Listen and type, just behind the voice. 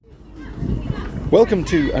Welcome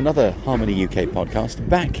to another Harmony UK podcast,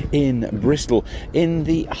 back in Bristol, in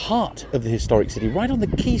the heart of the historic city, right on the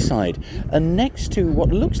quayside, and next to what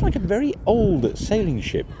looks like a very old sailing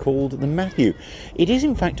ship called the Matthew. It is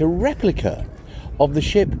in fact a replica of the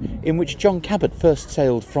ship in which John Cabot first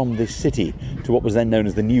sailed from this city to what was then known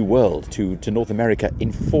as the New World, to North America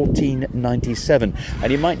in 1497.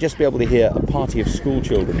 And you might just be able to hear a party of school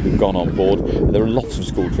children who've gone on board. There are lots of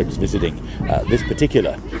school trips visiting this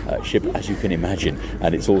particular ship, as you can imagine,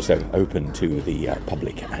 and it's also open to the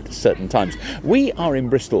public at certain times. We are in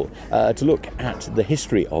Bristol to look at the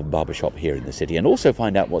history of barbershop here in the city and also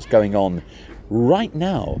find out what's going on right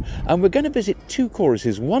now, and we're going to visit two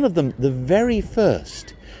choruses, one of them the very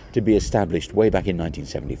first to be established way back in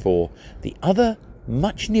 1974, the other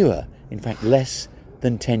much newer, in fact less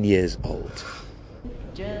than 10 years old.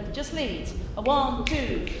 Just lead. A 1,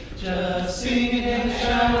 2. Just singing in the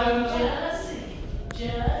shower.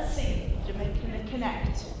 Just sing. Jamaican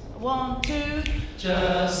connect. 1, 2.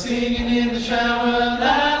 Just singing in the shower,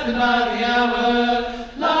 laughing by the hour.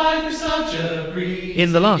 Life is such a breeze.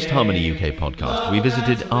 In the last Harmony UK podcast, we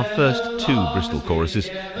visited our first two Bristol choruses,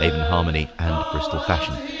 Avon Harmony and Bristol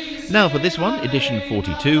Fashion. Now for this one, edition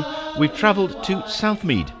 42, we've travelled to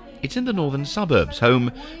Southmead. It's in the northern suburbs,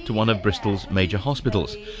 home to one of Bristol's major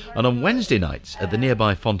hospitals. And on Wednesday nights at the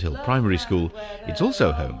nearby Fonthill Primary School, it's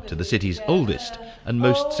also home to the city's oldest and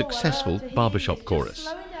most successful barbershop chorus.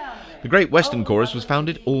 The Great Western Chorus was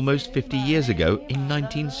founded almost 50 years ago in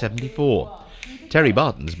 1974. Terry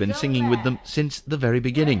Barton's been singing with them since the very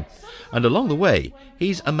beginning, and along the way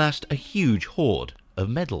he's amassed a huge hoard of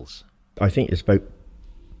medals. I think it's about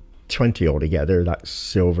 20 altogether. That's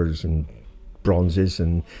silvers and bronzes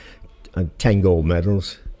and 10 gold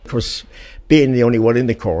medals. Of course, being the only one in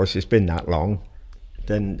the chorus, it's been that long,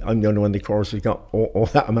 then I'm the only one in the chorus who's got all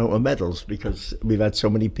that amount of medals, because we've had so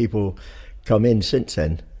many people come in since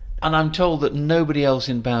then. And I'm told that nobody else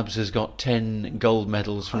in Babs has got 10 gold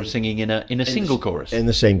medals from singing in a single chorus. In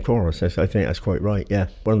the same chorus, I think that's quite right, yeah.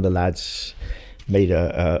 One of the lads made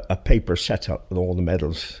a paper setup with all the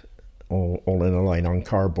medals, all in a line on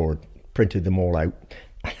cardboard, printed them all out.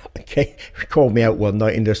 Okay, he called me out one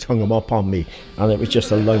night and just hung them up on me, and it was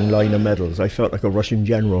just a long line of medals. I felt like a Russian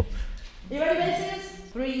general. You ready, missus?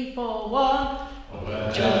 3, 4, 1.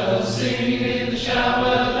 Just singing in the shower,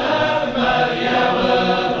 laughing by the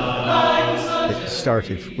hour. It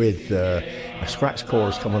started with a scratch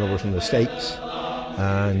chorus coming over from the States,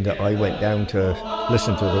 and I went down to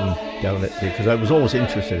listen to them down at, because I was always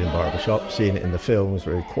interested in barbershop, seeing it in the films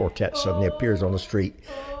where a quartet suddenly appears on the street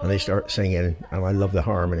and they start singing, and I love the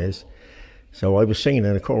harmonies. So I was singing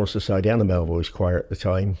in a chorus society and a Melrose choir at the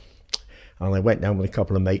time, and I went down with a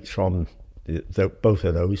couple of mates from both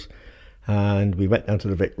of those, and we went down to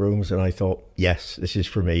the Vic Rooms, and I thought, yes, this is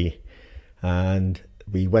for me. And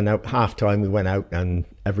we went out, half-time we went out, and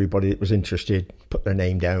everybody that was interested put their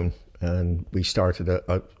name down, and we started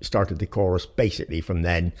the chorus basically from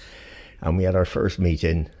then, and we had our first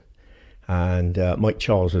meeting, and Mike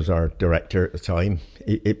Charles was our director at the time.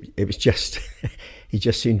 It was just, he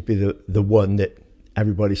just seemed to be the one that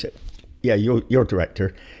everybody said, yeah, you're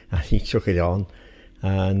director, and he took it on,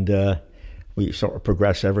 and we sort of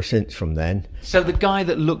progressed ever since from then. So the guy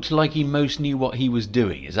that looked like he most knew what he was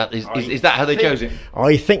doing, is that how they chose him?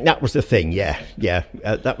 I think that was the thing, yeah,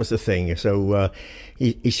 that was the thing. So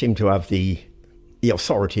he seemed to have the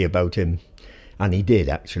authority about him, and he did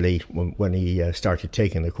actually. When he started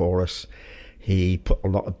taking the chorus, he put a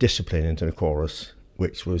lot of discipline into the chorus,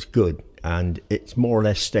 which was good, and it's more or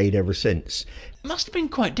less stayed ever since. It must have been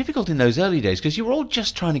quite difficult in those early days, because you were all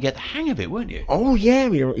just trying to get the hang of it, weren't you? Oh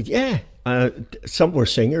yeah, some were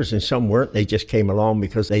singers and some weren't. They just came along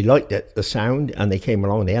because they liked it, the sound, and they came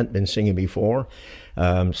along. They hadn't been singing before.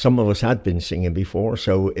 Some of us had been singing before,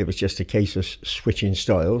 so it was just a case of switching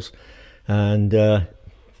styles, and the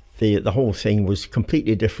whole thing was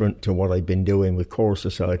completely different to what I'd been doing with Chorus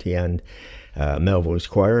Society and Melrose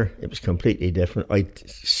Choir. It was completely different. I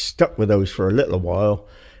stuck with those for a little while,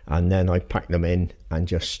 and then I packed them in and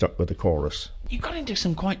just stuck with the chorus. You got into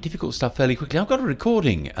some quite difficult stuff fairly quickly. I've got a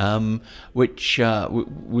recording which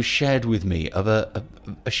was shared with me of a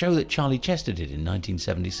show that Charlie Chester did in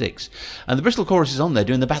 1976. And the Bristol Chorus is on there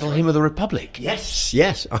doing the Battle Hymn of the Republic. Yes.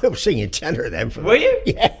 I was singing tenor then. Were you?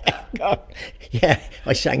 Yeah. God. Yeah,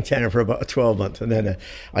 I sang tenor for about 12 months, and then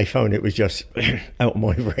I found it was just out of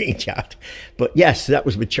my range. But yes, that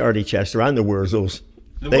was with Charlie Chester and the Wurzels.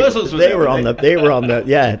 They were on the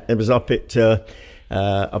yeah, it was up at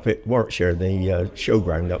Warwickshire, the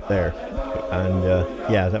showground up there, and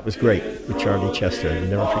yeah, that was great with Charlie Chester. I'll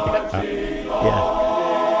never forget that. Yeah.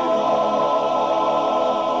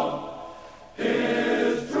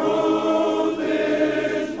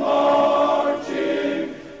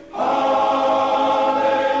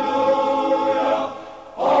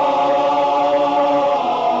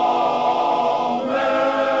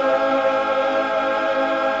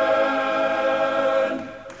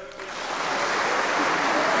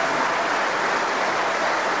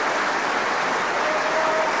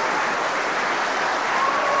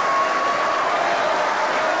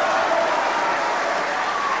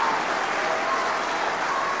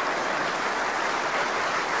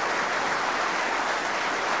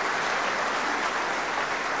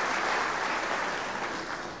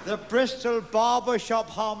 The Bristol Barbershop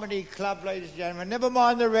Harmony Club, ladies and gentlemen. Never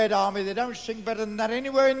mind the Red Army, they don't sing better than that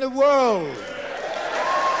anywhere in the world.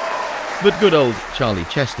 But good old Charlie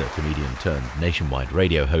Chester, comedian turned nationwide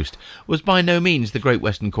radio host, was by no means the Great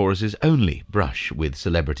Western Chorus's only brush with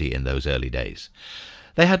celebrity in those early days.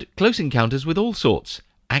 They had close encounters with all sorts: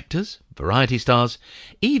 actors, variety stars,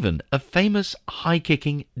 even a famous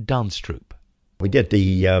high-kicking dance troupe. We did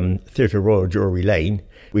the Theatre Royal Drury Lane.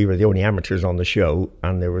 We were the only amateurs on the show,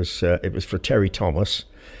 and there was it was for Terry Thomas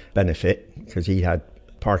benefit, because he had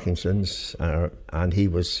Parkinson's and he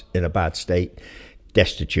was in a bad state,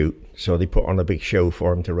 destitute, so they put on a big show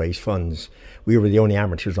for him to raise funds. We were the only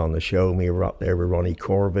amateurs on the show, and we were up there with Ronnie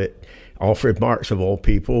Corbett, Alfred Marks of all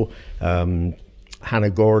people, Hannah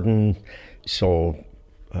Gordon, so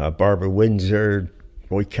Barbara Windsor,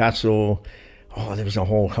 Roy Castle. Oh, there was a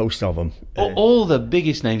whole host of them. All the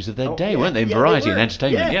biggest names of their day, weren't they? In variety and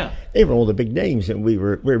entertainment, yeah. They were all the big names, and we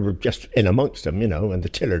were just in amongst them, and the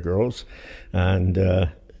Tiller Girls. And,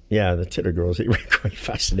 the Tiller Girls, they were quite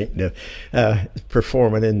fascinating,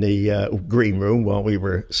 performing in the green room while we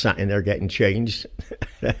were sat in there getting changed.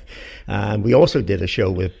 And we also did a show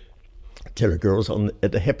with Tiller Girls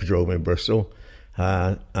at the Hippodrome in Bristol.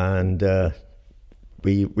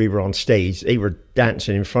 We were on stage. They were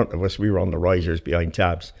dancing in front of us. We were on the risers behind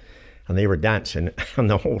tabs, and they were dancing, and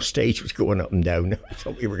the whole stage was going up and down. I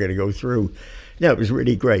thought we were going to go through. Yeah, it was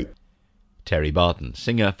really great. Terry Barton,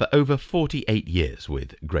 singer for over 48 years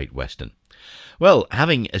with Great Western. Well,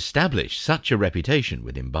 having established such a reputation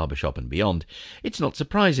within barbershop and beyond, it's not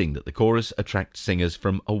surprising that the chorus attracts singers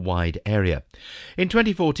from a wide area. In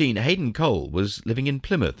 2014, Hayden Cole was living in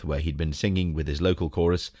Plymouth, where he'd been singing with his local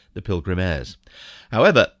chorus, the Pilgrim Airs.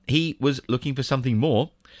 However, he was looking for something more,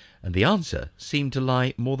 and the answer seemed to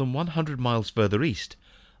lie more than 100 miles further east,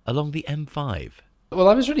 along the M5. Well,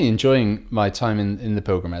 I was really enjoying my time in the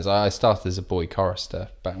Pilgrim Airs. I started as a boy chorister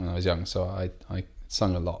back when I was young, so I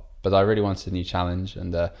sung a lot. But I really wanted a new challenge,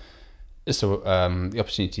 and just the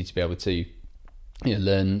opportunity to be able to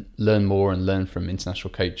learn more and learn from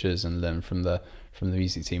international coaches and learn from the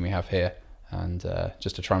music team we have here, and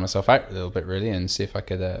just to try myself out a little bit really and see if I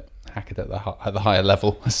could hack it at the higher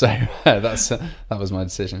level. So that was my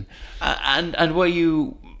decision. And were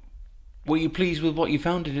you pleased with what you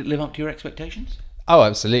found? Did it live up to your expectations? Oh,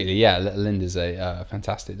 absolutely, yeah. Linda's a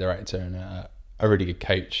fantastic director and a really good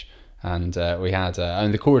coach. And we had,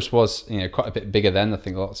 and the chorus was, quite a bit bigger then. I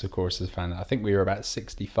think lots of choruses found that. I think we were about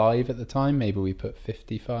 65 at the time. Maybe we put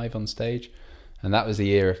 55 on stage. And that was the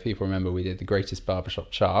year, if people remember, we did the Greatest Barbershop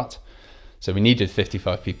Chart. So we needed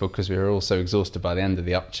 55 people because we were all so exhausted by the end of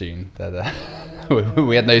the up tune that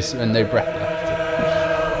we had no breath left.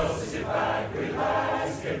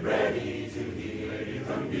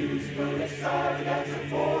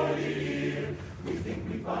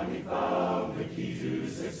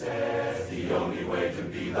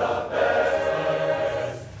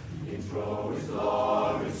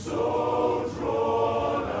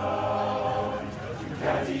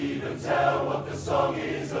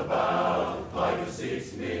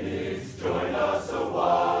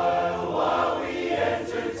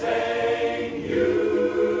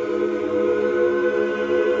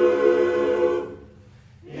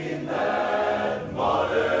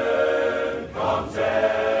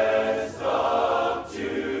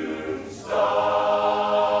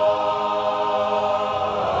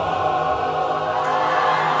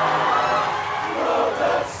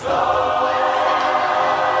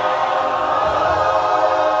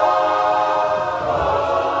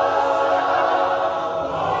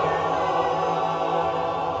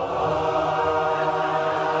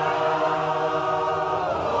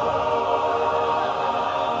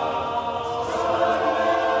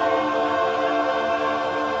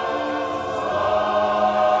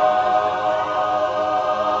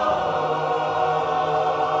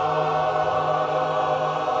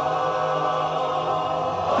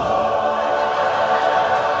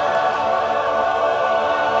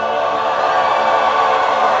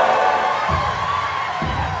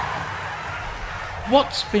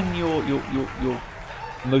 What's been your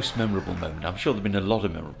most memorable moment? I'm sure there've been a lot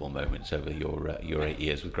of memorable moments over your 8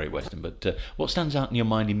 years with Great Western, but what stands out in your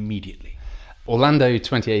mind immediately? Orlando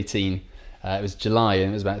 2018. It was July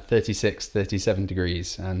and it was about 36, 37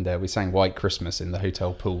 degrees, and we sang White Christmas in the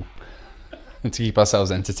hotel pool to keep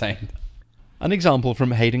ourselves entertained. An example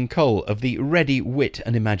from Hayden Cole of the ready wit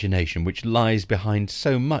and imagination which lies behind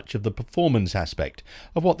so much of the performance aspect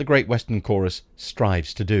of what the Great Western Chorus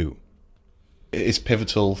strives to do. It's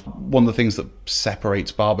pivotal. One of the things that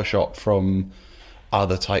separates barbershop from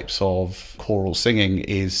other types of choral singing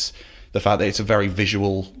is the fact that it's a very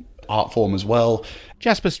visual art form as well.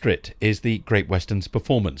 Jasper Stritt is the Great Western's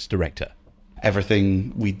performance director.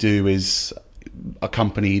 Everything we do is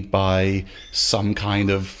accompanied by some kind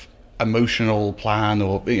of emotional plan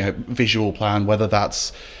or visual plan, whether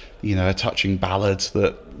that's a touching ballad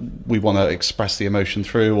that we want to express the emotion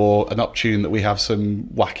through, or an up tune that we have some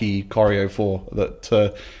wacky choreo for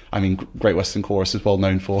that Great Western Chorus is well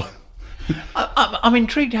known for. I'm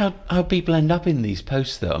intrigued how people end up in these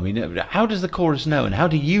posts, though. I mean, how does the chorus know, and how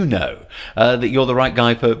do you know that you're the right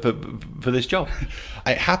guy for this job?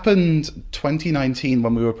 It happened 2019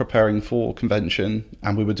 when we were preparing for convention,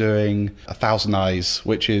 and we were doing 1,000 Eyes,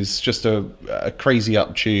 which is just a crazy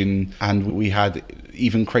up tune, and we had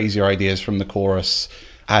even crazier ideas from the chorus.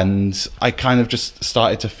 And I kind of just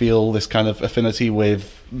started to feel this kind of affinity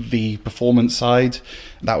with the performance side.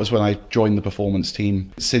 That was when I joined the performance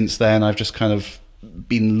team. Since then, I've just kind of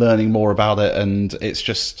been learning more about it, and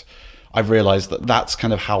I've realised that that's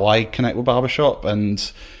kind of how I connect with barbershop. And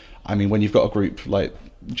I mean, when you've got a group like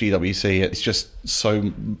GWC, it's just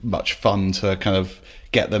so much fun to kind of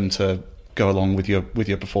get them to go along with your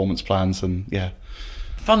performance plans, and yeah.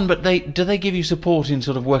 Fun, but do they give you support in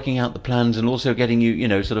sort of working out the plans and also getting you,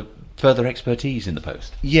 sort of further expertise in the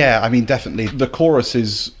post? Yeah, I mean, definitely. The chorus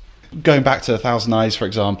is, going back to 1,000 Eyes, for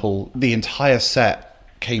example, the entire set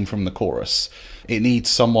came from the chorus. It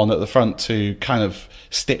needs someone at the front to kind of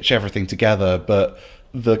stitch everything together, but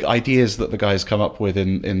the ideas that the guys come up with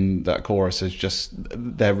in that chorus is just,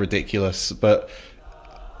 they're ridiculous. But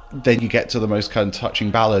then you get to the most kind of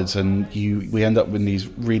touching ballads, and we end up with these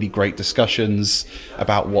really great discussions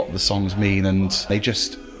about what the songs mean, and it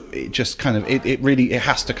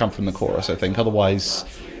has to come from the chorus, I think. Otherwise,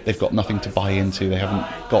 they've got nothing to buy into. They haven't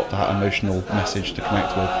got that emotional message to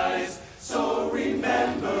connect with. So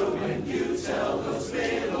remember when you tell those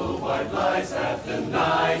little white lies that the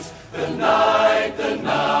night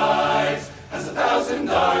has 1,000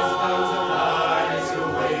 eyes, your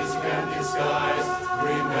ways you can disguise.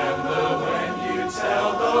 Remember when you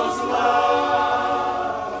tell those lies,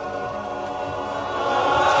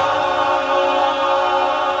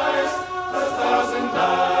 1,000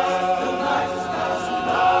 eyes, the night is 1,000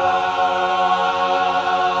 eyes.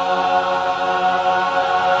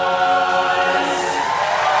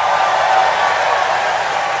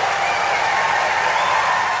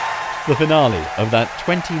 The finale of that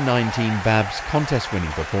 2019 Babs contest-winning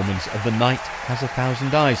performance of The Night Has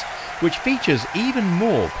 1,000 Eyes, which features even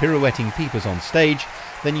more pirouetting peepers on stage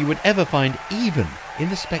than you would ever find even in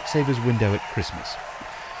the Specsavers window at Christmas.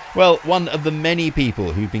 Well, one of the many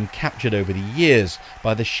people who've been captured over the years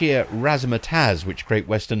by the sheer razzmatazz which Great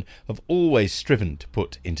Western have always striven to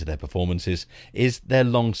put into their performances is their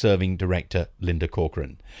long-serving director, Linda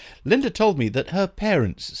Corcoran. Linda told me that her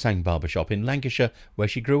parents sang barbershop in Lancashire, where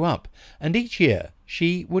she grew up, and each year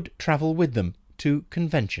she would travel with them to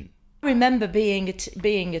convention. I remember being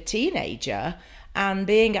a teenager and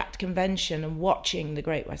being at convention and watching the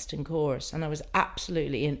Great Western Chorus, and I was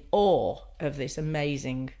absolutely in awe of this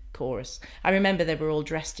amazing chorus. I remember they were all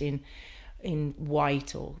dressed in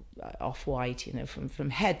white or off-white, from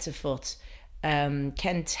head to foot.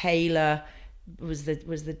 Ken Taylor was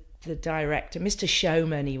the director. Mr.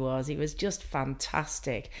 Showman he was just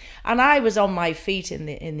fantastic. And I was on my feet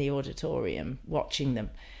in the auditorium watching them,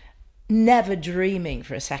 never dreaming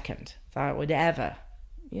for a second that I would ever,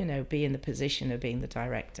 be in the position of being the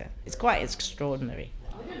director. It's quite extraordinary.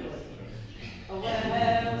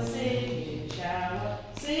 Well, singing shower,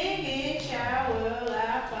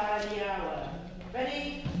 laugh by the hour.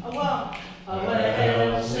 Ready? A one.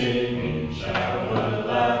 Well, singing shower,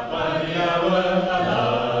 laugh by the hour.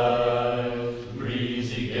 Alive,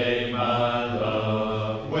 breezy gay my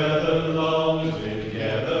love, weather long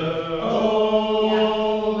together.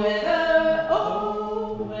 Oh, weather,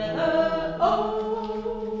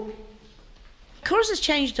 oh. Chorus has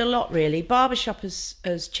changed a lot, really. Barbershop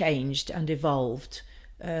has changed and evolved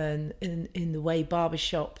in the way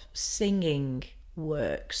barbershop singing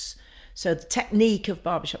works. So the technique of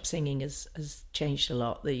barbershop singing has changed a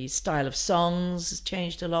lot. The style of songs has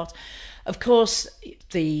changed a lot. Of course,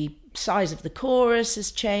 the size of the chorus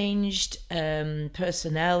has changed.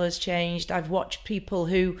 Personnel has changed. I've watched people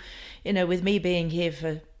who, with me being here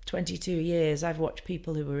for 22 years, I've watched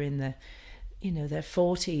people who were in their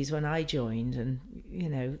 40s when I joined, and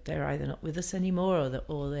they're either not with us anymore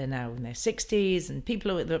or they're now in their 60s, and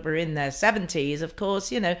people that were in their 70s, of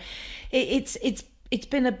course, it's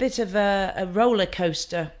been a bit of a roller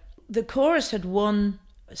coaster. The chorus had won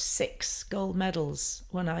 6 gold medals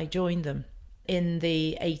when I joined them in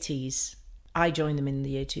the 80s. I joined them in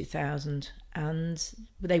the year 2000, and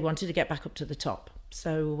they wanted to get back up to the top.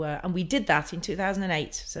 So and we did that in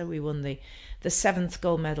 2008. So we won the 7th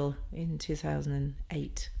gold medal in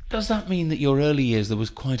 2008. Does that mean that your early years there was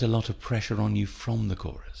quite a lot of pressure on you from the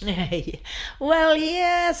chorus? Well,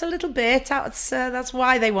 yes, a little bit. That's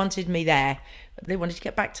why they wanted me there. They wanted to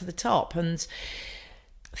get back to the top, and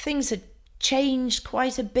things had changed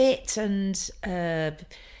quite a bit, and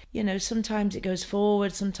sometimes it goes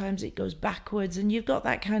forward, sometimes it goes backwards, and you've got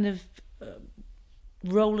that kind of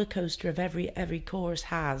roller coaster of every chorus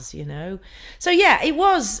has, So yeah, it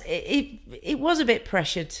was a bit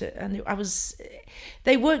pressured, and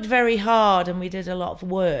they worked very hard, and we did a lot of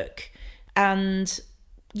work, and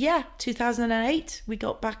yeah, 2008 we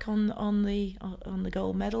got back on the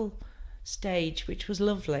gold medal stage, which was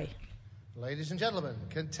lovely. Ladies and gentlemen,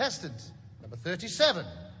 contestant number 37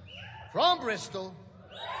 from Bristol,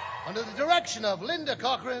 under the direction of Linda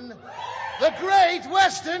Cochrane, the Great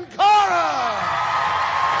Western Chorus!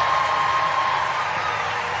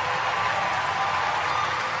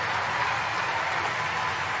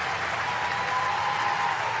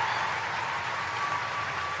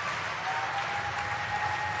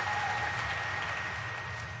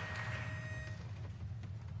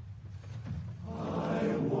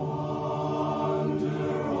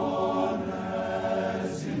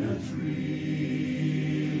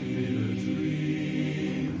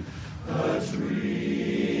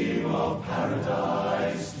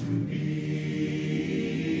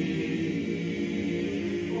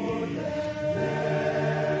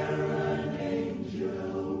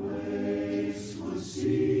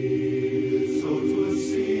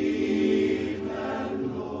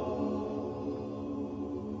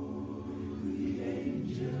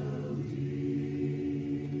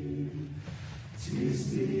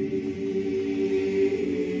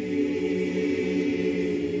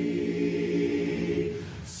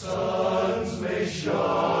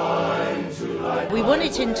 We won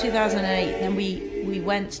it in 2008, then we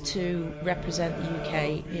went to represent the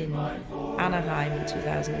UK in Anaheim in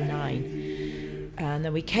 2009, and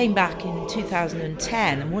then we came back in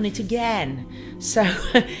 2010 and won it again. So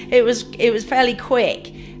it was fairly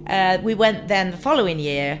quick. We went then the following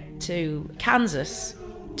year to Kansas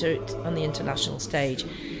on the international stage,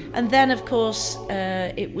 and then of course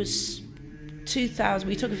it was 2000.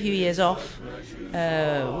 We took a few years off. We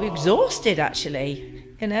were exhausted, actually.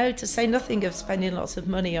 To say nothing of spending lots of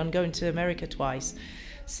money on going to America twice.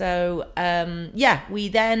 So, we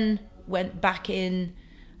then went back in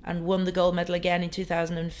and won the gold medal again in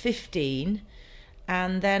 2015,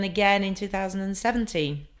 and then again in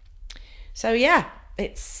 2017. So, yeah,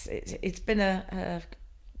 it's been a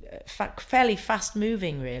fairly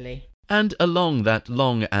fast-moving, really. And along that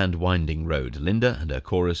long and winding road, Linda and her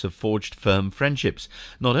chorus have forged firm friendships,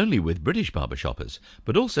 not only with British barbershoppers,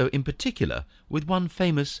 but also in particular with one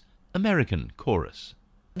famous American chorus.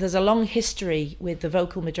 There's a long history with the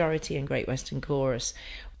vocal majority and Great Western Chorus.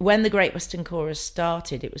 When the Great Western Chorus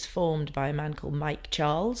started, it was formed by a man called Mike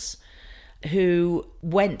Charles, who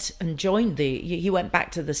went and he went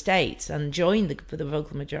back to the States and joined for the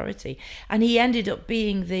vocal majority, and he ended up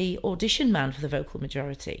being the audition man for the vocal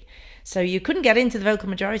majority. So you couldn't get into the vocal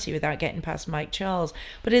majority without getting past Mike Charles.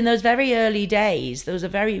 But in those very early days, there was a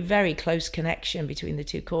very, very close connection between the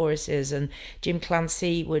two choruses, and Jim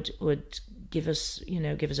Clancy would give us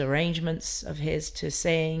arrangements of his to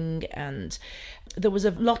sing, and there was a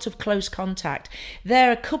lot of close contact.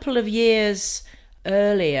 They're a couple of years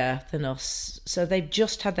earlier than us, so they've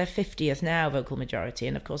just had their 50th now, vocal majority,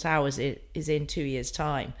 and of course ours is in 2 years'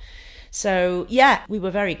 time. So yeah, we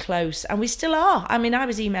were very close, and we still are. I mean, I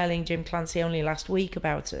was emailing Jim Clancy only last week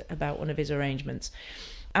about one of his arrangements,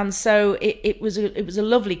 and so it was a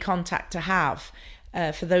lovely contact to have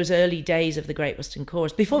for those early days of the Great Western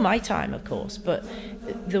Chorus, before my time, of course. But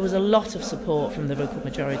there was a lot of support from the vocal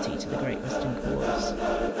majority to the Great Western Chorus.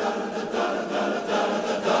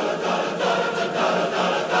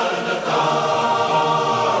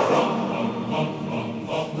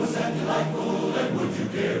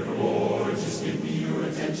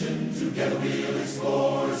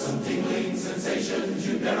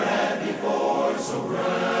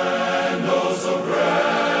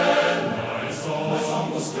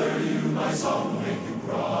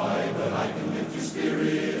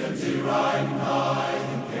 Spirit until riding high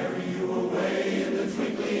and carry you away in the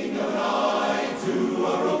twinkling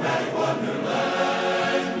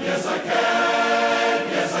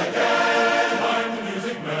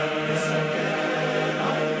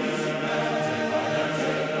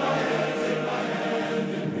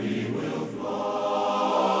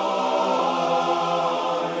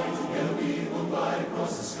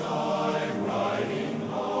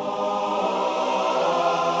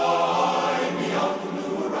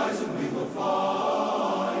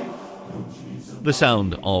The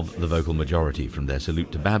sound of the vocal majority from their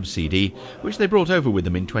Salute to Babs CD, which they brought over with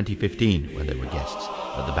them in 2015 when they were guests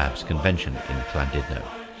at the Babs convention in Llandudno.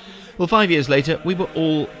 Well, 5 years later, we were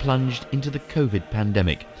all plunged into the COVID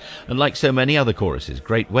pandemic, and like so many other choruses,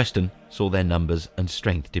 Great Western saw their numbers and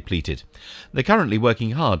strength depleted. They're currently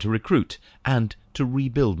working hard to recruit and to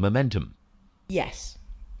rebuild momentum. Yes,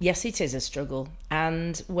 it is a struggle,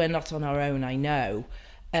 and we're not on our own, I know.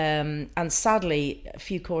 And sadly, a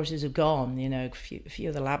few courses have gone. A few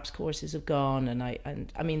of the labs courses have gone, and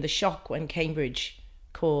I mean the shock when Cambridge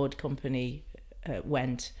Chord Company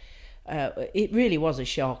went. It really was a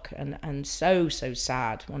shock and so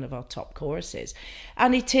sad, one of our top choruses.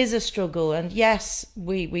 And it is a struggle, and yes,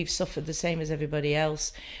 we've suffered the same as everybody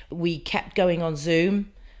else. We kept going on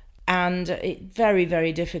Zoom, and it's very,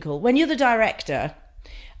 very difficult. When you're the director,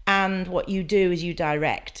 and what you do is you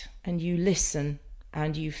direct, and you listen,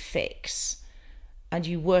 and you fix, and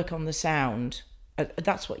you work on the sound.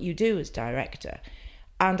 That's what you do as director.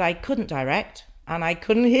 And I couldn't direct, and I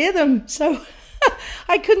couldn't hear them, so...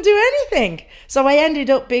 I couldn't do anything. So I ended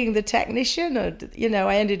up being the technician, or,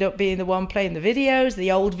 I ended up being the one playing the videos,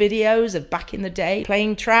 the old videos of back in the day,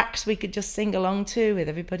 playing tracks we could just sing along to with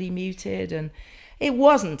everybody muted, and it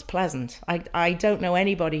wasn't pleasant. I don't know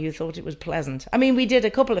anybody who thought it was pleasant. I mean, we did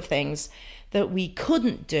a couple of things that we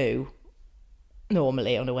couldn't do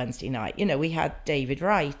normally on a Wednesday night. We had David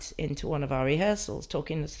Wright into one of our rehearsals,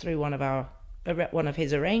 talking us through one of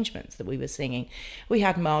his arrangements that we were singing. We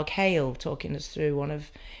had Mark Hale talking us through one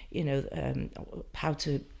of, how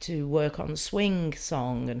to work on the swing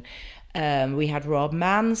song, and we had Rob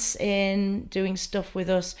Mance in doing stuff with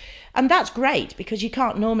us, and that's great because you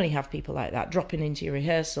can't normally have people like that dropping into your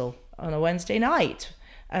rehearsal on a Wednesday night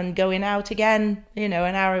and going out again,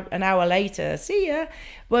 an hour later. See ya.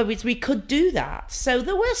 Well, we could do that. So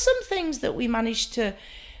there were some things that we managed to.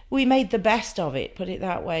 We made the best of it, put it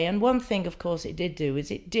that way. And one thing, of course, it did do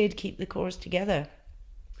is it did keep the chorus together.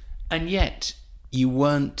 And yet, you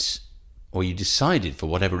weren't, or you decided for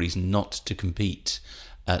whatever reason not to compete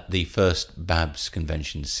at the first Babs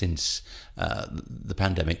convention since the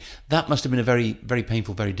pandemic. That must have been a very, very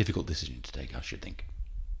painful, very difficult decision to take, I should think.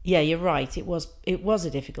 Yeah, you're right. It was a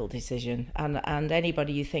difficult decision, and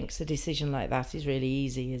anybody who thinks a decision like that is really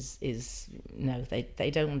easy is no, they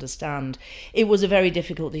don't understand. It was a very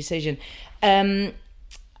difficult decision, and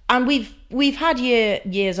we've had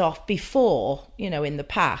years off before, in the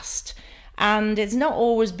past, and it's not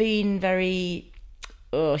always been very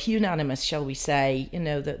unanimous, shall we say.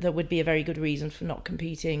 That there would be a very good reason for not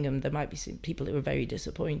competing, and there might be some people who were very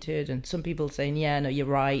disappointed, and some people saying, yeah, no, you're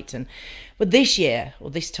right. But this year,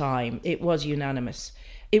 or this time, it was unanimous.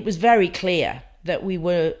 It was very clear that we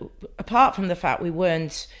were, apart from the fact we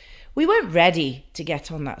weren't ready to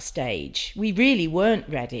get on that stage. We really weren't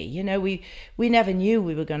ready. We never knew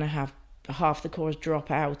we were going to have half the chorus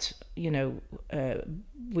drop out,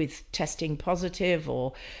 with testing positive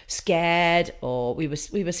or scared, or we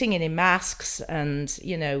were singing in masks, and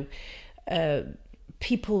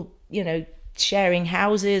people sharing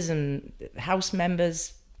houses and house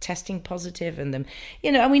members testing positive, and them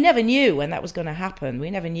and we never knew when that was going to happen. We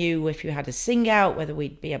never knew if you had a sing out whether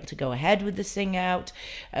we'd be able to go ahead with the sing out.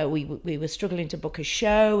 We were struggling to book a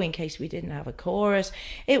show in case we didn't have a chorus.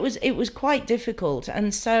 It was quite difficult,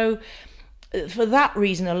 and so for that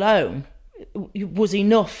reason alone, it was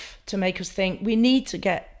enough to make us think we need to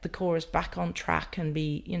get the chorus back on track and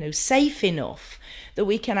be, safe enough that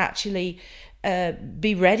we can actually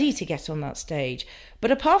be ready to get on that stage. But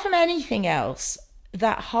apart from anything else,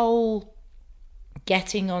 that whole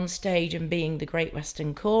getting on stage and being the Great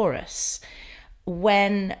Western Chorus,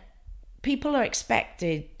 when people are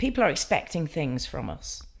expecting things from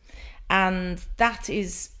us, and that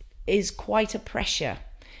is quite a pressure.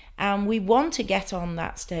 And we want to get on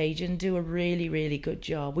that stage and do a really, really good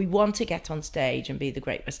job. We want to get on stage and be the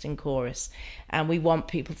Great Western Chorus. And we want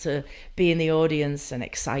people to be in the audience and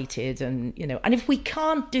excited. And, and if we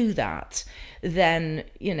can't do that, then,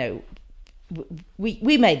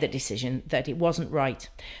 we made the decision that it wasn't right.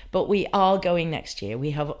 But we are going next year.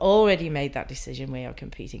 We have already made that decision. We are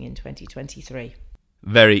competing in 2023.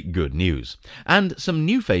 Very good news. And some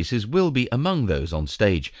new faces will be among those on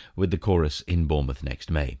stage with the chorus in Bournemouth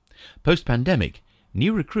next May. Post-pandemic,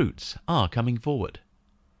 new recruits are coming forward.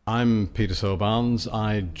 I'm Peter Searle Barnes.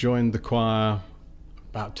 I joined the choir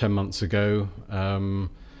about 10 months ago,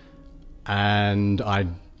 and I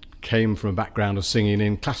came from a background of singing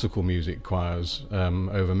in classical music choirs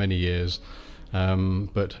over many years,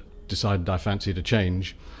 but decided I fancied a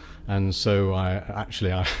change. And so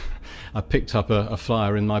I picked up a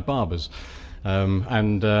flyer in my barber's,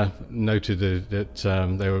 and noted that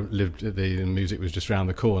the music was just round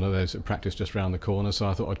the corner. There's a practice just round the corner, so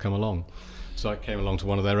I thought I'd come along. So I came along to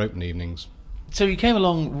one of their open evenings. So you came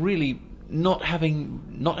along really not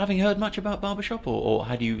having heard much about Barbershop, or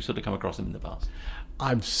had you sort of come across them in the past?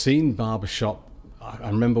 I've seen Barbershop. I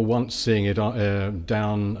remember once seeing it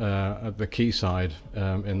down at the Quayside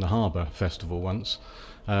in the Harbour Festival once,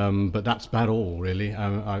 but that's about all really.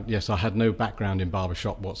 Yes, I had no background in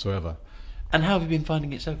Barbershop whatsoever. And how have you been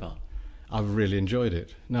finding it so far? I've really enjoyed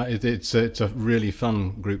it. No, it's a really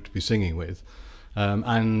fun group to be singing with,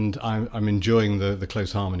 and I'm enjoying the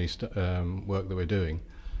close harmony work that we're doing.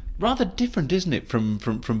 Rather different, isn't it,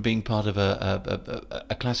 from being part of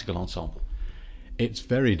a classical ensemble? It's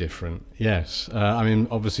very different, yes. I mean,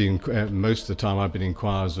 obviously, most of the time I've been in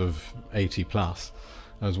choirs of 80 plus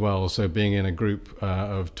as well, so being in a group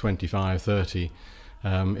of 25, 30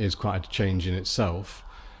 is quite a change in itself.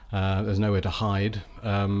 There's nowhere to hide,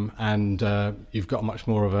 and you've got much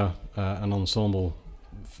more of an ensemble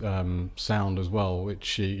sound as well,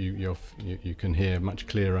 which you can hear much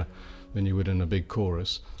clearer than you would in a big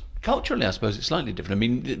chorus. Culturally, I suppose it's slightly different. I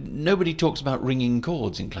mean, nobody talks about ringing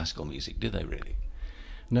chords in classical music, do they really?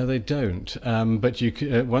 No, they don't. But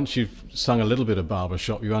once you've sung a little bit of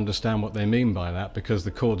Barbershop, you understand what they mean by that, because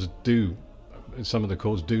some of the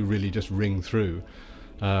chords do really just ring through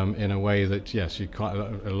in a way that, yes, quite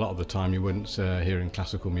a lot of the time you wouldn't hear in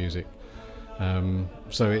classical music.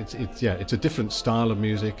 So it's a different style of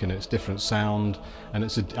music, and it's different sound, and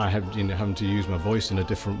I have having to use my voice in a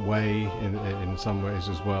different way in some ways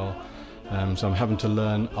as well. So I'm having to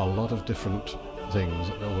learn a lot of different things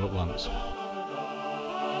all at once.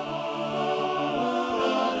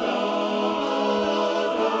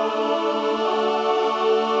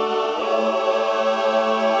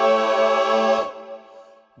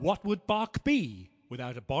 What would Bach be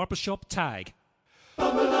without a Barbershop tag?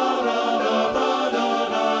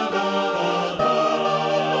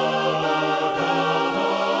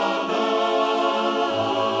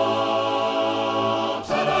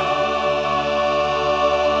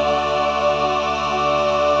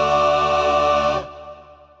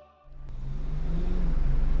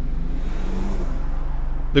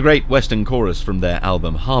 The Great Western Chorus from their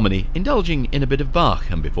album Harmony, indulging in a bit of Bach,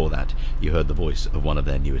 and before that you heard the voice of one of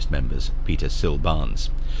their newest members, Peter Syll Barnes.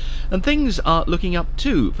 And things are looking up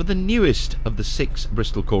too for the newest of the 6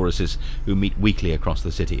 Bristol choruses who meet weekly across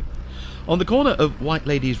the city. On the corner of White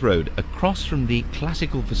Ladies Road, across from the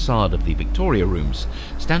classical facade of the Victoria Rooms,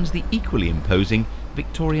 stands the equally imposing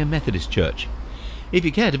Victoria Methodist Church. If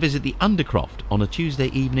you care to visit the Undercroft on a Tuesday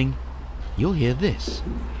evening, you'll hear this.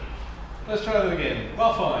 Let's try that again.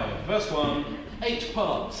 Bar 5, verse 1, 8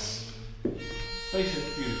 parts.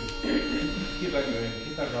 Basic, beautiful. Keep that going,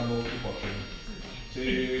 keep that rumble, keep watching.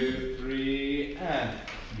 2, 3, and.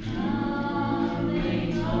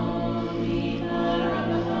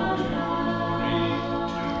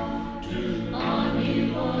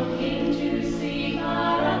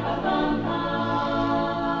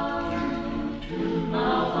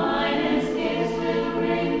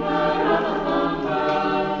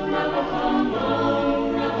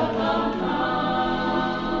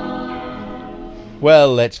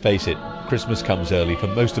 Well, let's face it, Christmas comes early for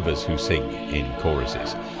most of us who sing in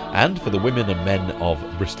choruses. And for the women and men of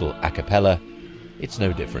Bristol a cappella, it's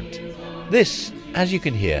no different. This, as you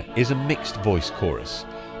can hear, is a mixed voice chorus.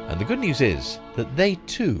 And the good news is that they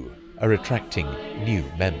too are attracting new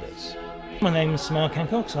members. My name's Mark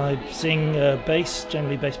Hancock. I sing bass,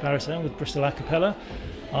 generally bass baritone, with Bristol a cappella.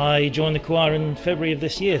 I joined the choir in February of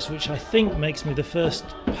this year, which I think makes me the first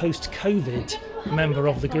post-COVID member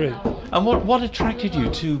of the group. And what attracted you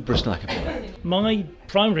to Bristol a cappella? My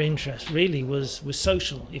primary interest really was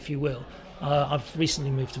social, if you will. I've recently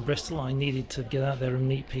moved to Bristol. I needed to get out there and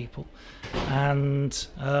meet people, and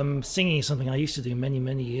singing is something I used to do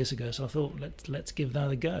many years ago, so I thought let's give that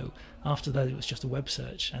a go. After that, it was just a web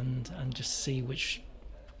search and just see which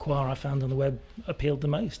choir I found on the web appealed the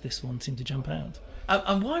most. This one seemed to jump out.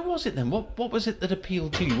 And why was it then? What was it that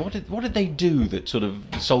appealed to you? What did they do that sort of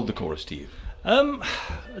sold the chorus to you? I'm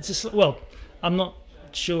not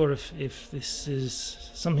sure if this is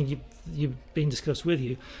something you've been discussed with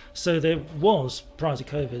you. So there was, prior to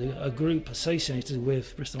COVID, a group associated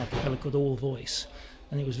with Bristol a cappella called All Voice,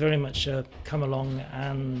 and it was very much come along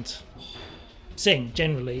and sing.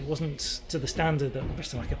 Generally, it wasn't to the standard that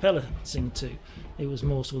Bristol a cappella sing to. It was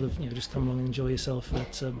more sort of just come along and enjoy yourself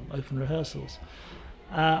at open rehearsals.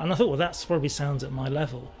 And I thought, well, that's probably sounds at my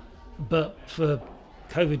level, but for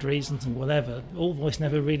COVID reasons and whatever, All Voice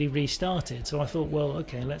never really restarted. So I thought, well,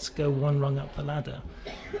 okay, let's go one rung up the ladder.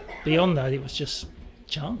 Beyond that, it was just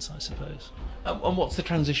chance, I suppose. And what's the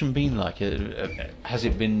transition been like? Has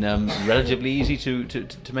it been relatively easy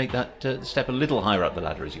to make that step a little higher up the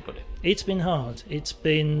ladder, as you put it? It's been hard. It's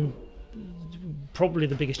been probably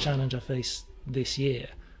the biggest challenge I faced this year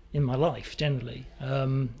in my life, generally.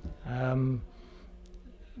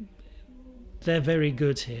 They're very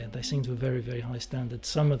good here. They sing to a very, very high standard.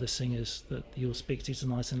 Some of the singers that you'll speak to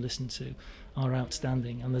tonight and listen to are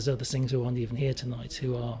outstanding, and there's other singers who aren't even here tonight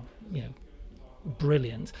who are,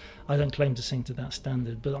 brilliant. I don't claim to sing to that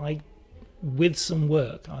standard, but with some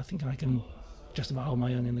work, I think I can just about hold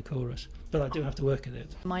my own in the chorus. But I do have to work at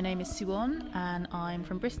it. My name is Suwon, and I'm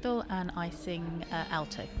from Bristol, and I sing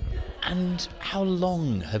alto. And how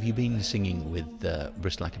long have you been singing with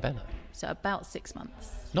Bristol A Cappella? So about 6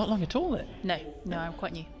 months. Not long at all, then? No, I'm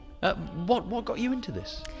quite new. What got you into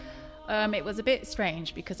this? It was a bit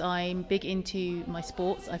strange because I'm big into my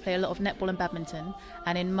sports. I play a lot of netball and badminton,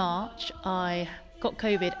 and in March I got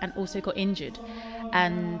COVID and also got injured,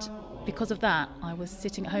 and because of that I was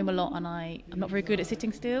sitting at home a lot, and I'm not very good at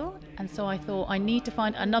sitting still, and so I thought I need to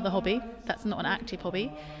find another hobby that's not an active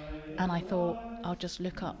hobby, and I thought I'll just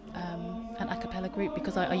look up an a cappella group,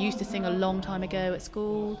 because I used to sing a long time ago at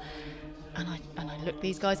school. And I looked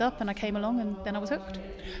these guys up, and I came along, and then I was hooked.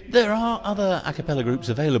 There are other a cappella groups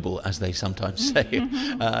available, as they sometimes say,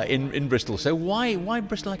 in Bristol. So why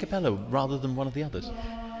Bristol A Cappella rather than one of the others?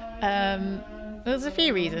 There's a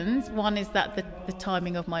few reasons. One is that the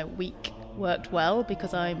timing of my week worked well,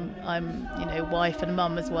 because I'm wife and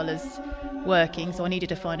mum as well as working, so I needed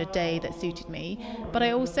to find a day that suited me. But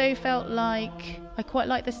I also felt like I quite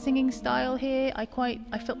like the singing style here. I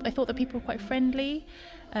thought that people were quite friendly.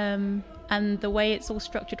 And the way it's all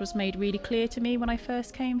structured was made really clear to me when I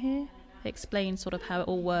first came here. It explained sort of how it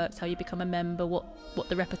all works, how you become a member, what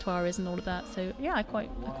the repertoire is and all of that. So yeah, I quite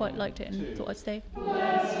liked it and thought I'd stay.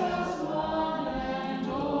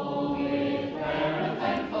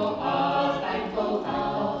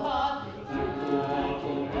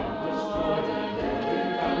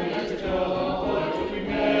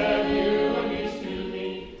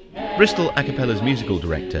 Bristol A Cappella's musical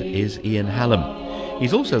director is Ian Hallam.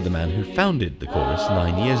 He's also the man who founded the chorus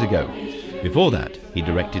 9 years ago. Before that, he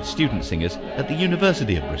directed student singers at the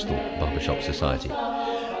University of Bristol Barbershop Society.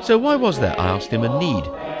 So why was there, I asked him, a need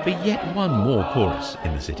for yet one more chorus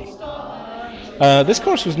in the city? This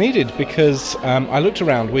chorus was needed because I looked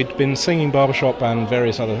around. We'd been singing barbershop and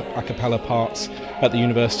various other a cappella parts at the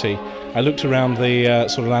university. I looked around the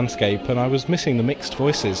sort of landscape, and I was missing the mixed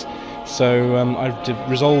voices. So I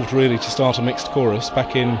resolved really to start a mixed chorus.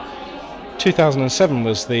 Back in 2007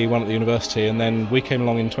 was the one at the university, and then we came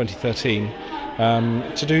along in 2013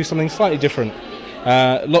 to do something slightly different.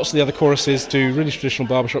 Lots of the other choruses do really traditional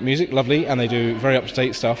barbershop music, lovely, and they do very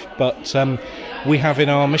up-to-date stuff, but we have in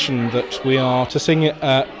our mission that we are to sing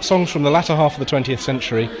songs from the latter half of the 20th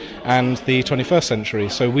century and the 21st century.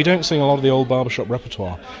 So we don't sing a lot of the old barbershop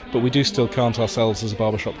repertoire, but we do still count ourselves as a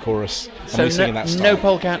barbershop chorus. So no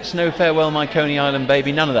Polecats, no Farewell My Coney Island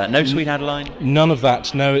Baby, none of that? No Sweet Adeline? None of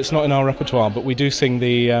that, no, it's not in our repertoire, but we do sing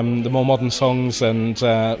the more modern songs and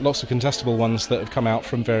lots of contestable ones that have come out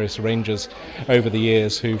from various arrangers over the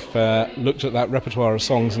years who've looked at that repertoire of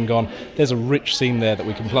songs and gone, there's a rich scene there that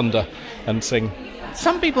we can plunder and sing.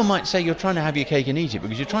 Some people might say you're trying to have your cake and eat it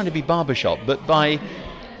because you're trying to be barbershop, but by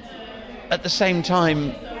at the same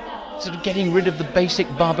time sort of getting rid of the basic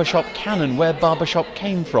barbershop canon, where barbershop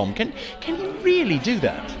came from. Can you really do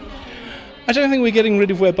that? I don't think we're getting rid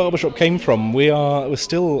of where barbershop came from. We're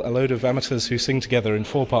still a load of amateurs who sing together in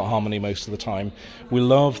 4-part harmony most of the time. We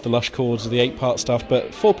love the lush chords of the 8-part stuff,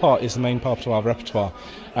 but 4-part is the main part of our repertoire.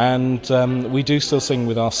 And we do still sing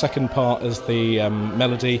with our second part as the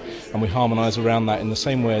melody, and we harmonise around that in the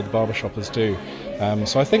same way the barbershoppers do.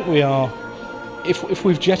 So I think we are, if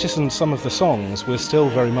we've jettisoned some of the songs, we're still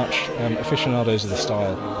very much aficionados of the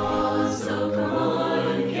style.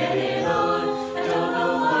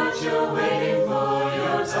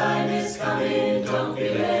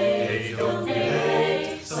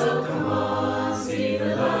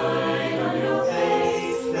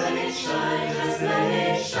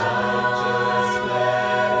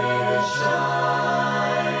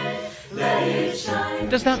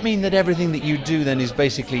 Does that mean that everything that you do then is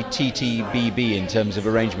basically TTBB in terms of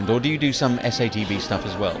arrangement, or do you do some SATB stuff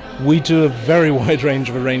as well? We do a very wide range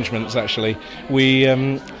of arrangements, actually. We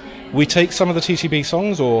We take some of the TTB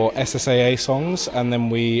songs or SSAA songs and then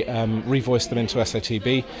we revoice them into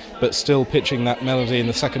SATB, but still pitching that melody in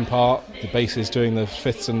the second part. The bass is doing the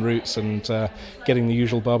fifths and roots and getting the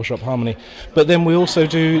usual barbershop harmony. But then we also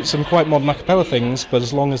do some quite modern a cappella things, but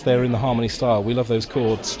as long as they're in the harmony style. We love those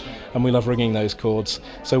chords and we love ringing those chords.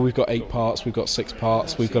 So we've got 8 parts, we've got 6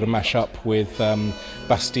 parts, we've got a mash-up with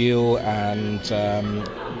Bastille and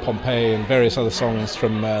Pompeii and various other songs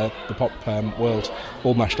from the pop world,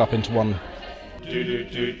 all mashed up into one. I'm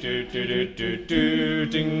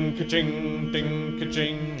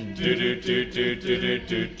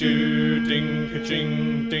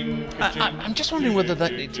just wondering whether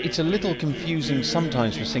it's a little confusing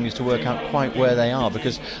sometimes for singers to work out quite where they are,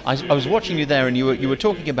 because I was watching you there and you were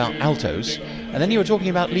talking about altos and then you were talking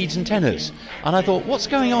about leads and tenors, and I thought, what's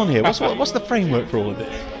going on here? What's the framework for all of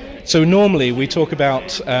this? So normally we talk about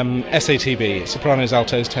SATB, sopranos,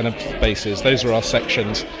 altos, tenor, basses. Those are our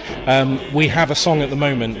sections. We have a song at the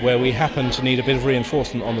moment where we happen to need a bit of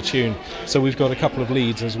reinforcement on the tune, so we've got a couple of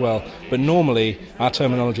leads as well. But normally our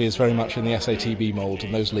terminology is very much in the SATB mould,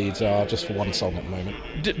 and those leads are just for one song at the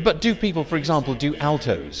moment. But do people, for example, do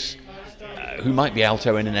altos who might be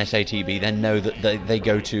alto in an SATB then know that they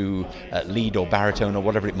go to lead or baritone or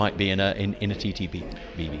whatever it might be in a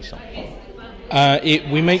TTB song?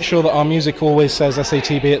 We make sure that our music always says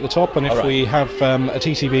SATB at the top, and if we have a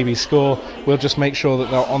TTBB score, we'll just make sure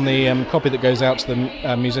that on the copy that goes out to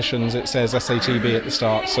the musicians it says SATB at the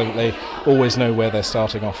start, so that they always know where they're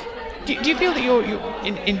starting off. Do you feel that you're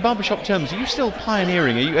in barbershop terms, are you still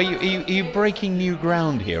pioneering? Are you breaking new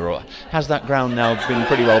ground here, or has that ground now been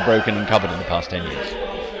pretty well broken and covered in the past 10 years?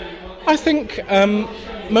 I think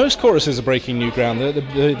most choruses are breaking new ground.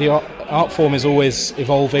 The art form is always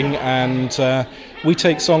evolving, and we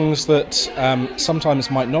take songs that sometimes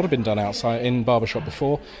might not have been done outside in barbershop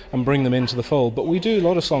before and bring them into the fold. But we do a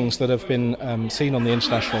lot of songs that have been seen on the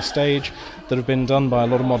international stage, that have been done by a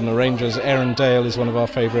lot of modern arrangers. Aaron Dale is one of our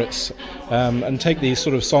favourites, and take these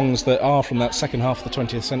sort of songs that are from that second half of the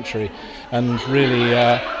 20th century and really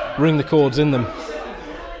ring the chords in them.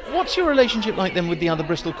 What's your relationship like then with the other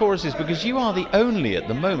Bristol choruses? Because you are the only at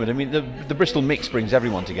the moment, I mean the Bristol mix brings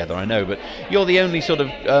everyone together, I know, but you're the only sort of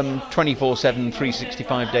 24/7,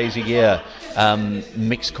 365 days a year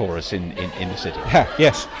mixed chorus in the city.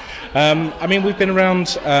 Yes. I mean, we've been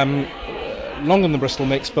around longer than the Bristol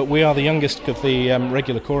mix, but we are the youngest of the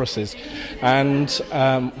regular choruses, and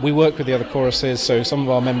we work with the other choruses, so some of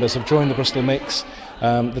our members have joined the Bristol mix.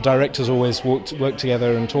 The directors always work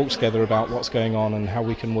together and talk together about what's going on and how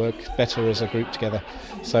we can work better as a group together.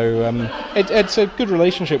 So it's a good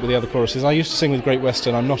relationship with the other choruses. I used to sing with Great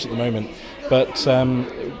Western, I'm not at the moment, but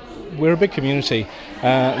we're a big community,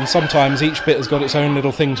 and sometimes each bit has got its own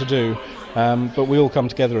little thing to do, but we all come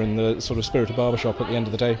together in the sort of spirit of barbershop at the end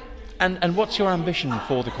of the day. And what's your ambition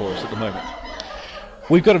for the chorus at the moment?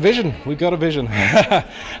 We've got a vision. We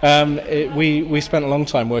spent a long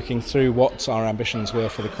time working through what our ambitions were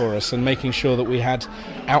for the chorus and making sure that we had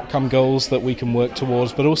outcome goals that we can work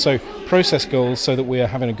towards, but also process goals so that we are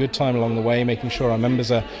having a good time along the way, making sure our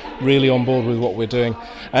members are really on board with what we're doing.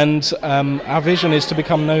 And our vision is to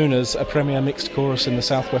become known as a premier mixed chorus in the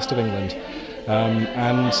southwest of England.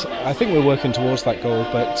 And I think we're working towards that goal,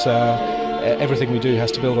 but everything we do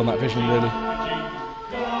has to build on that vision, really.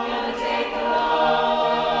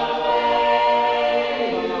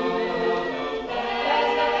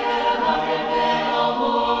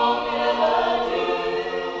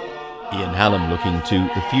 Ian Hallam looking to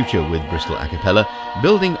the future with Bristol a cappella,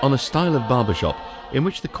 building on a style of barbershop in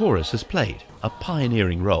which the chorus has played a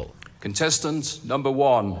pioneering role. Contestant number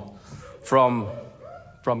 1 from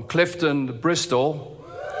Clifton, Bristol,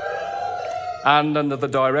 and under the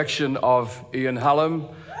direction of Ian Hallam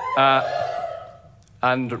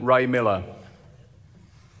and Ray Miller.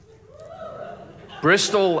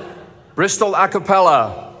 Bristol a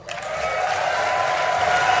cappella.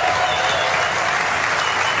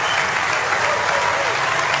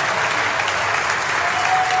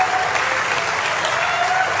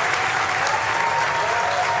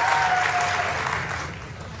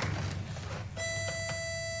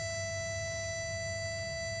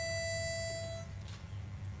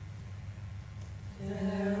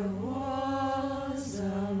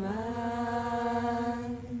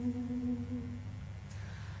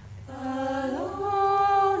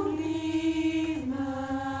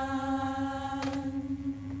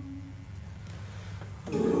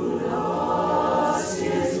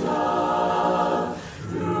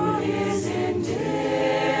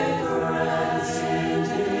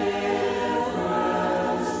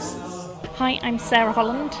 Hi, I'm Sarah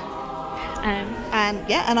Holland.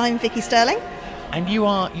 And I'm Vicky Sterling. And you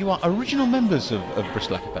are original members of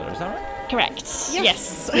Bristol Acapella, is that right? Correct.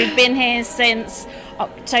 Yes. We've been here since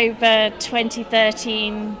October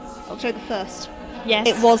 2013. October 1st. Yes.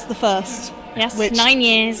 It was the 1st. Yes, which, 9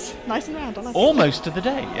 years. Nice and round, I like Almost to the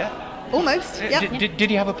day, yeah. Almost, yeah.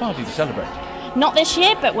 Did you have a party to celebrate? Not this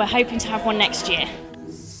year, but we're hoping to have one next year.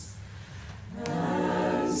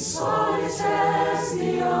 Solitaire's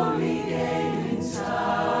the only game in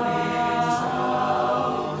town.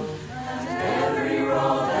 And every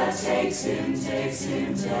road that takes him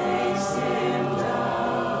down.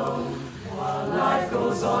 While life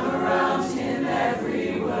goes on around him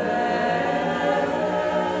everywhere,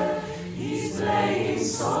 he's playing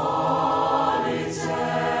solitaire,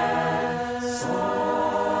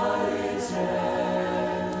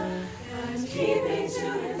 and keeping to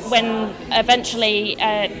his. When eventually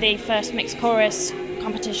the first mixed chorus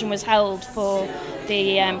competition was held for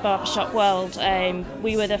the Barbershop World,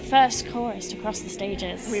 we were the first chorus to cross the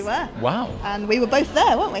stages. We were. Wow. And we were both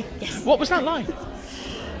there, weren't we? Yes. What was that like?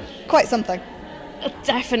 Quite something.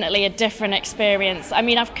 Definitely a different experience. I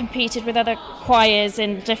mean, I've competed with other choirs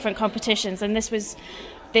in different competitions, and this was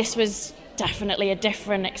definitely a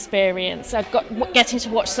different experience. Getting to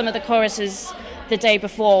watch some of the choruses the day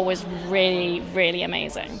before was really, really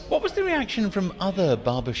amazing. What was the reaction from other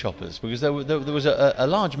barbershoppers? Because there was a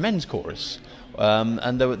large men's chorus,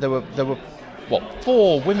 and there were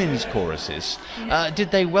 4 women's choruses.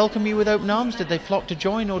 Did they welcome you with open arms? Did they flock to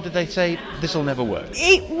join, or did they say this'll never work?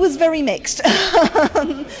 It was very mixed.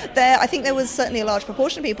 I think there was certainly a large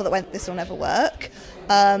proportion of people that went, this'll never work.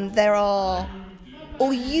 There are,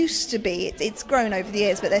 or used to be, it's grown over the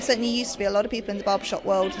years, but there certainly used to be a lot of people in the barbershop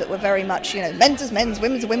world that were very much, men's as men's,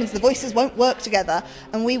 women's as women's, the voices won't work together.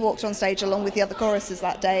 And we walked on stage along with the other choruses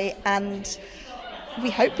that day, and we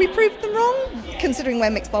hope we proved them wrong. Considering where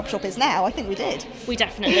mixed barbershop is now, I think we did. We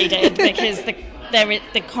definitely did, because the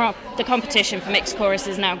competition for mixed chorus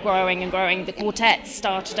is now growing and growing. The quartets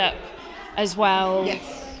started up as well.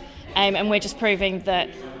 Yes. And we're just proving that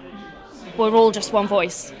we're all just one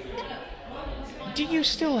voice. Do you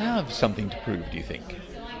still have something to prove, do you think?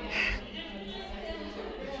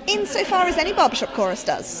 Insofar as any barbershop chorus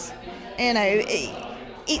does.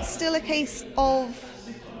 It's still a case of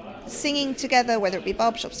singing together, whether it be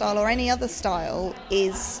barbershop style or any other style,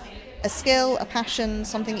 is a skill, a passion,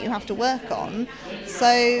 something that you have to work on.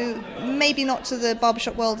 So maybe not to the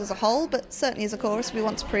barbershop world as a whole, but certainly as a chorus, we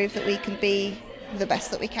want to prove that we can be the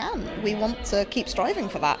best that we can. We want to keep striving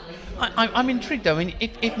for that. I'm intrigued though. I mean,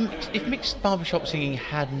 if mixed barbershop singing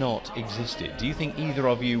had not existed, do you think either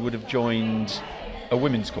of you would have joined a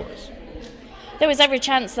women's chorus? There was every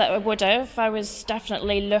chance that I would have. I was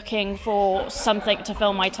definitely looking for something to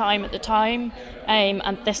fill my time at the time,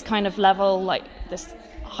 and this kind of level, like this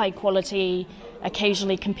high quality,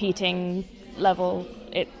 occasionally competing level,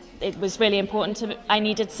 it was really important to me. I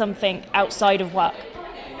needed something outside of work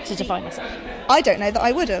to define myself. I don't know that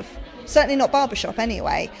I would have. Certainly not barbershop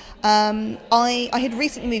anyway. I had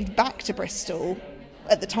recently moved back to Bristol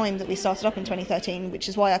at the time that we started up in 2013, which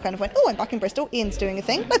is why I kind of went, I'm back in Bristol, Ian's doing a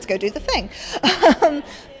thing, let's go do the thing.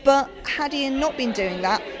 But had Ian not been doing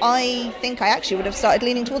that, I think I actually would have started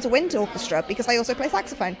leaning towards a wind orchestra, because I also play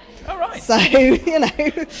saxophone. All right. So,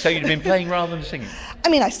 So you'd have been playing rather than singing? I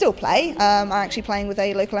mean, I still play. I'm actually playing with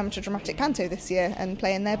a local amateur dramatic panto this year and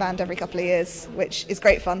play in their band every couple of years, which is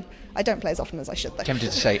great fun. I don't play as often as I should, though.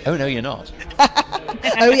 Tempted to say, oh no, you're not.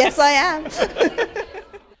 Oh yes, I am.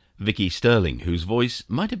 Vicky Sterling, whose voice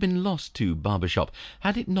might have been lost to barbershop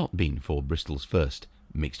had it not been for Bristol's first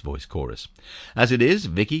mixed voice chorus. As it is,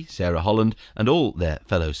 Vicky, Sarah Holland and all their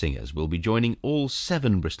fellow singers will be joining all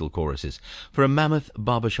 7 Bristol choruses for a mammoth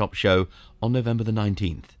barbershop show on November the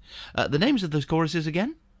 19th. The names of those choruses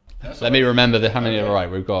again? Let me remember how many are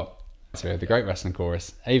right. We have the Great Western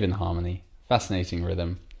Chorus, Avon Harmony, Fascinating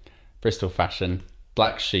Rhythm, Bristol Fashion,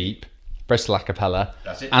 Black Sheep, Bristol Acapella,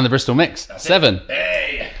 and the Bristol Mix. 7.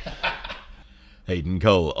 Hey! Hayden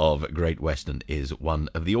Cole of Great Western is one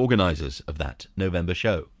of the organisers of that November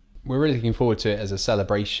show. We're really looking forward to it as a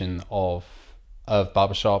celebration of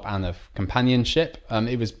barbershop and of companionship.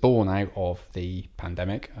 It was born out of the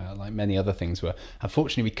pandemic, like many other things were.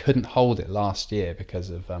 Unfortunately, we couldn't hold it last year because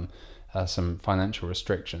of some financial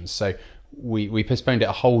restrictions. So we postponed it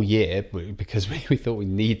a whole year because we thought we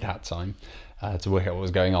need that time to work out what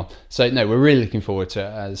was going on. So no, we're really looking forward to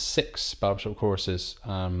it as 6 barbershop choruses,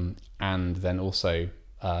 and then also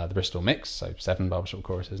the Bristol Mix, so 7 barbershop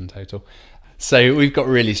choruses in total. So we've got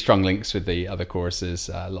really strong links with the other choruses,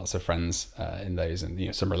 lots of friends in those,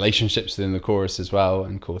 and some relationships within the chorus as well,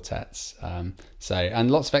 and quartets.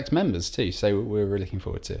 And lots of ex-members too. So we're really looking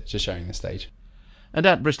forward to sharing the stage. And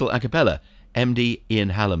at Bristol Acapella, MD Ian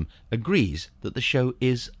Hallam agrees that the show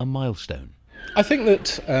is a milestone. I think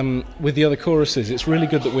that with the other choruses, it's really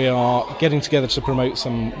good that we are getting together to promote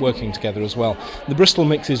some working together as well. The Bristol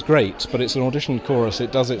mix is great, but it's an auditioned chorus,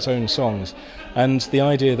 it does its own songs. And the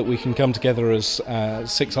idea that we can come together as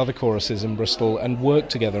 6 other choruses in Bristol and work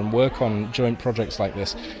together and work on joint projects like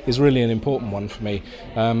this is really an important one for me.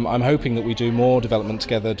 I'm hoping that we do more development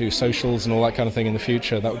together, do socials and all that kind of thing in the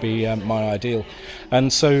future. That would be my ideal.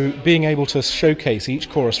 And so being able to showcase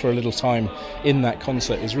each chorus for a little time in that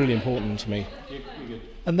concert is really important to me.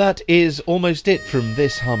 And that is almost it from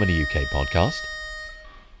this Harmony UK podcast.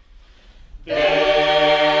 There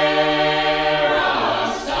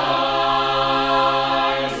are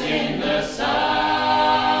stars in the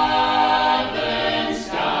southern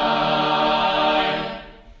sky,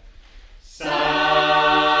 southward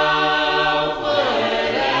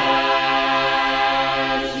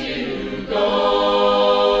as you go.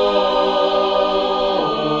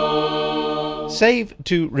 Save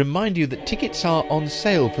to remind you that tickets are on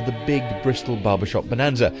sale for the big Bristol Barbershop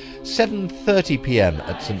Bonanza, 7:30 p.m.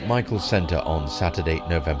 at St Michael's Centre on Saturday,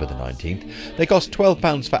 November the 19th. They cost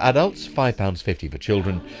 £12 for adults, £5.50 for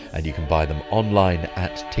children, and you can buy them online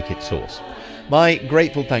at Ticket Source. My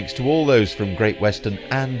grateful thanks to all those from Great Western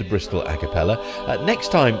and Bristol a cappella.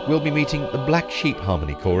 Next time we'll be meeting the Black Sheep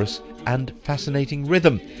Harmony Chorus and Fascinating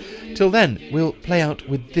Rhythm. Till then, we'll play out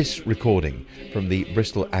with this recording from the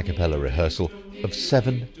Bristol a cappella rehearsal of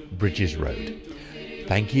 7 Bridges Road.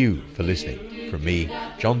 Thank you for listening. From me,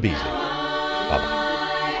 John Beasley. Bye-bye.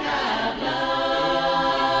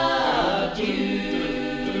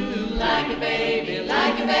 Like a baby,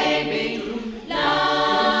 like a baby.